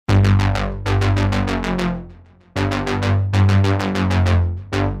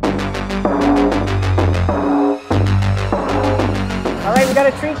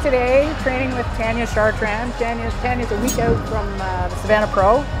got a treat today, training with Tanya Chartrand. Tanya's a week out from the Savannah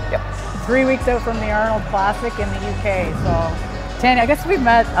Pro. Yep. 3 weeks out from the Arnold Classic in the UK. So, Tanya, I guess we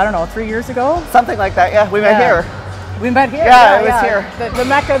met, I don't know, 3 years ago? Something like that, yeah. We met here. We met here? Yeah, it was here. The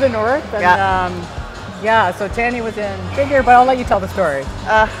Mecca of the North. And, yeah, so Tanya was in figure, but I'll let you tell the story.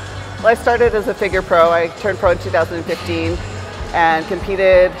 Well, I started as a figure pro. I turned pro in 2015 and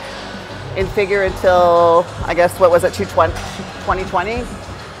competed in figure until, I guess, what was it, 2020?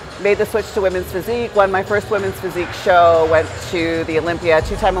 Made the switch to women's physique, won my first women's physique show, went to the Olympia,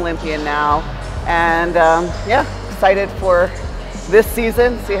 two-time Olympian now. And yeah, excited for this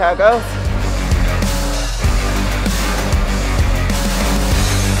season, see how it goes.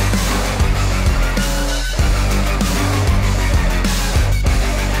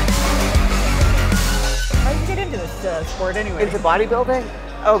 How did you get into this sport anyway? Into bodybuilding?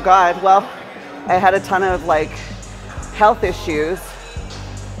 Oh God, well, I had a ton of like health issues.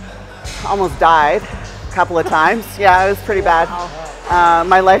 Almost died a couple of times. Yeah, it was pretty bad.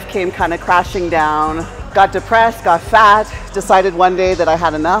 My life came kind of crashing down. Got depressed, got fat, decided one day that I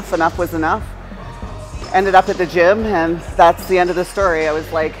had enough was enough. Ended up at the gym, and that's the end of the story. I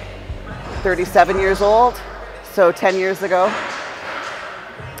was like 37 years old, so 10 years ago.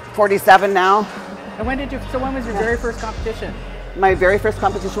 47 now. And when was your very first competition? My very first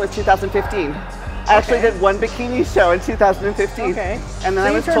competition was 2015. I actually did one bikini show in 2015. Okay. And then so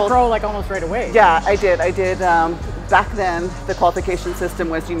I was you turned pro like almost right away. Yeah, I did. Back then, the qualification system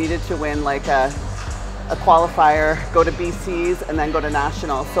was you needed to win like a qualifier, go to BCs, and then go to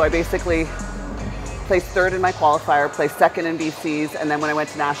nationals. So I basically placed third in my qualifier, placed second in BCs, and then when I went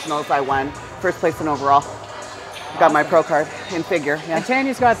to nationals, I won first place in overall. Got my pro card in figure. Yeah. And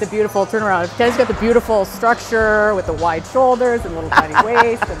Tanya's got the beautiful turnaround. Tanya's got the beautiful structure with the wide shoulders and little tiny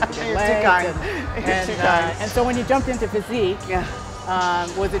waist and the good legs. And so when you jumped into physique,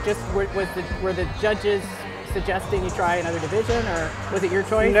 was it just were the judges suggesting you try another division, or was it your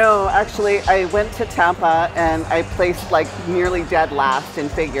choice? No, actually, I went to Tampa and I placed like nearly dead last in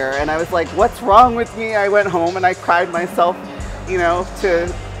figure, and I was like, "What's wrong with me?" I went home and I cried myself, you know,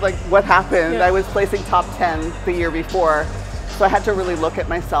 to like what happened. Yeah. I was placing top 10 the year before, so I had to really look at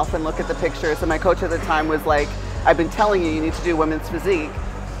myself and look at the pictures. And my coach at the time was like, "I've been telling you, you need to do women's physique."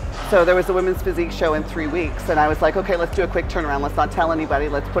 So there was a women's physique show in 3 weeks, and I was like, "Okay, let's do a quick turnaround. Let's not tell anybody.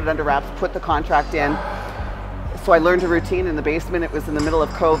 Let's put it under wraps. Put the contract in." So I learned a routine in the basement. It was in the middle of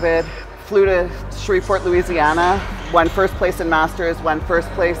COVID. Flew to Shreveport, Louisiana. Won first place in Masters. Won first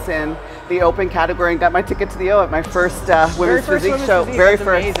place in the open category, and got my ticket to the O at my first women's physique show. Very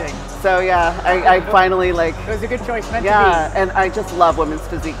first. Amazing. So yeah, I finally like. It was a good choice, meant to be. Yeah, and I just love women's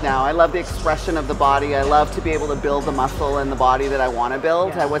physique now. I love the expression of the body. I love to be able to build the muscle and the body that I want to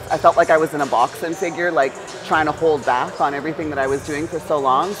build. Yeah. I felt like I was in a boxing figure, like trying to hold back on everything that I was doing for so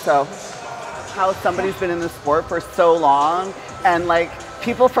long. So how somebody's been in the sport for so long, and like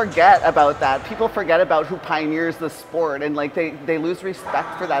people forget about that. People forget about who pioneers the sport, and like they lose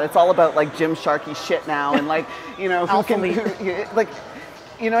respect for that. It's all about like Gym Sharky shit now, and like, you know, like,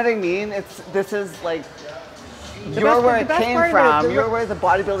 you know what I mean? This is like, you're where it came from. You're where the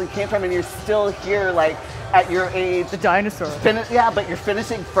bodybuilding came from, and you're still here like at your age. The dinosaur. Yeah, but you're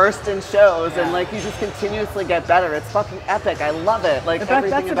finishing first in shows, and like you just continuously get better. It's fucking epic. I love it. Like everything about it.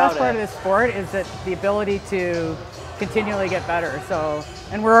 That's the best part of this sport, is that the ability to continually get better. So,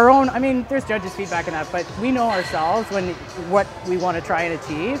 and we're our own, I mean, there's judges' feedback in that, but we know ourselves what we want to try and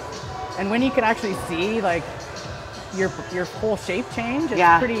achieve. And when you can actually see like your whole shape change,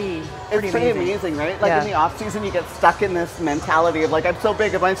 it's pretty amazing, right? Like in the off season, you get stuck in this mentality of like, I'm so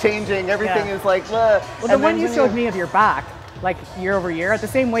big, am I changing? Everything is like, ugh. Well, the one you showed me of your back, like year over year at the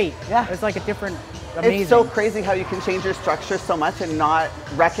same weight. Yeah. It's like a different, amazing. It's so crazy how you can change your structure so much and not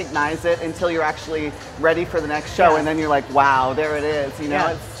recognize it until you're actually ready for the next show. And then you're like, wow, there it is. You know,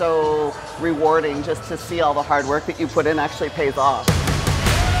 it's so rewarding just to see all the hard work that you put in actually pays off.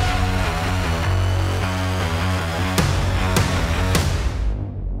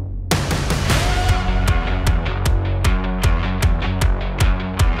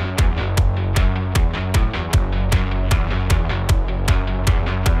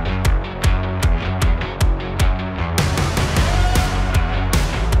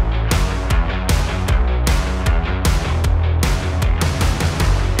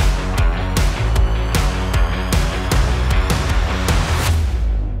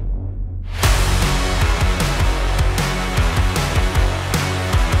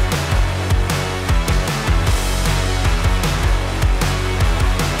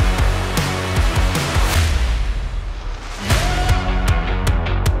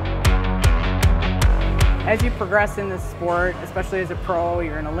 as you progress in this sport, especially as a pro,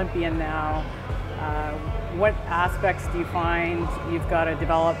 you're an Olympian now, what aspects do you find you've got to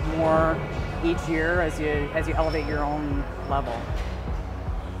develop more each year as you elevate your own level?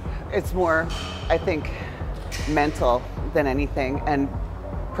 It's more, I think, mental than anything, and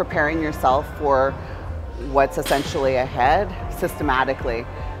preparing yourself for what's essentially ahead systematically.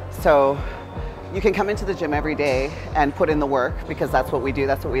 So you can come into the gym every day and put in the work because that's what we do,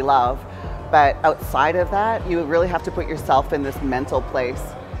 that's what we love. But outside of that, you really have to put yourself in this mental place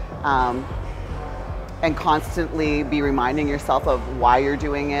and constantly be reminding yourself of why you're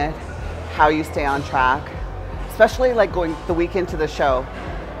doing it, how you stay on track, especially like going the week into the show.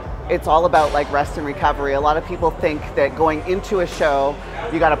 It's all about like rest and recovery. A lot of people think that going into a show,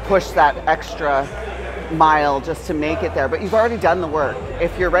 you got to push that extra mile just to make it there, but you've already done the work.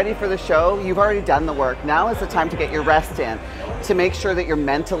 If you're ready for the show, you've already done the work. Now is the time to get your rest in, to make sure that you're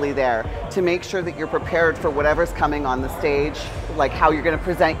mentally there, to make sure that you're prepared for whatever's coming on the stage, like how you're going to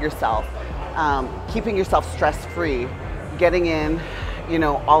present yourself, keeping yourself stress-free, getting in, you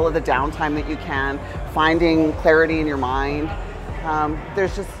know, all of the downtime that you can, finding clarity in your mind.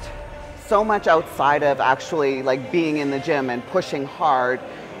 There's just so much outside of actually like being in the gym and pushing hard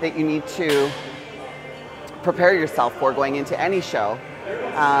that you need to prepare yourself for going into any show.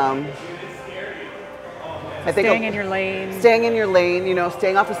 I think staying in your lane. Staying in your lane, you know,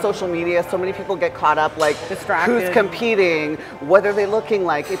 staying off of social media. So many people get caught up like distracted. Who's competing, what are they looking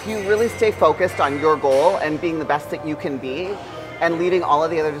like? If you really stay focused on your goal and being the best that you can be and leaving all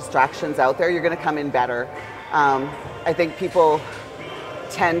of the other distractions out there, you're going to come in better. I think people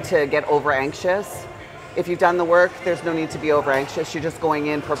tend to get over anxious. If you've done the work, there's no need to be over anxious. You're just going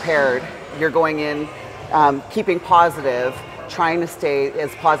in prepared. You're going in keeping positive, trying to stay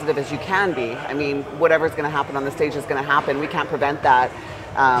as positive as you can be. I mean, whatever's going to happen on the stage is going to happen. We can't prevent that,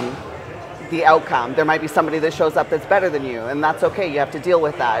 the outcome. There might be somebody that shows up that's better than you, and that's okay. You have to deal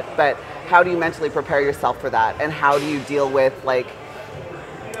with that. But how do you mentally prepare yourself for that? And how do you deal with like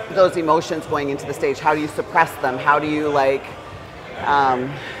those emotions going into the stage? How do you suppress them? How do you like,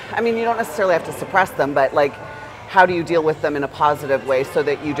 I mean, you don't necessarily have to suppress them, but like, how do you deal with them in a positive way so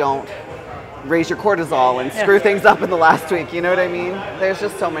that you don't raise your cortisol and screw things up in the last week, you know what I mean? There's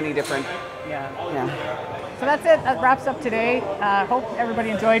just so many different, So that's it, that wraps up today. Hope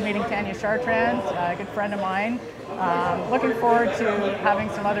everybody enjoyed meeting Tanya Chartrand, a good friend of mine. Looking forward to having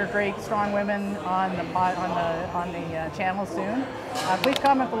some other great strong women on the channel soon. Please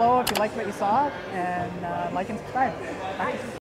comment below if you liked what you saw, and like and subscribe.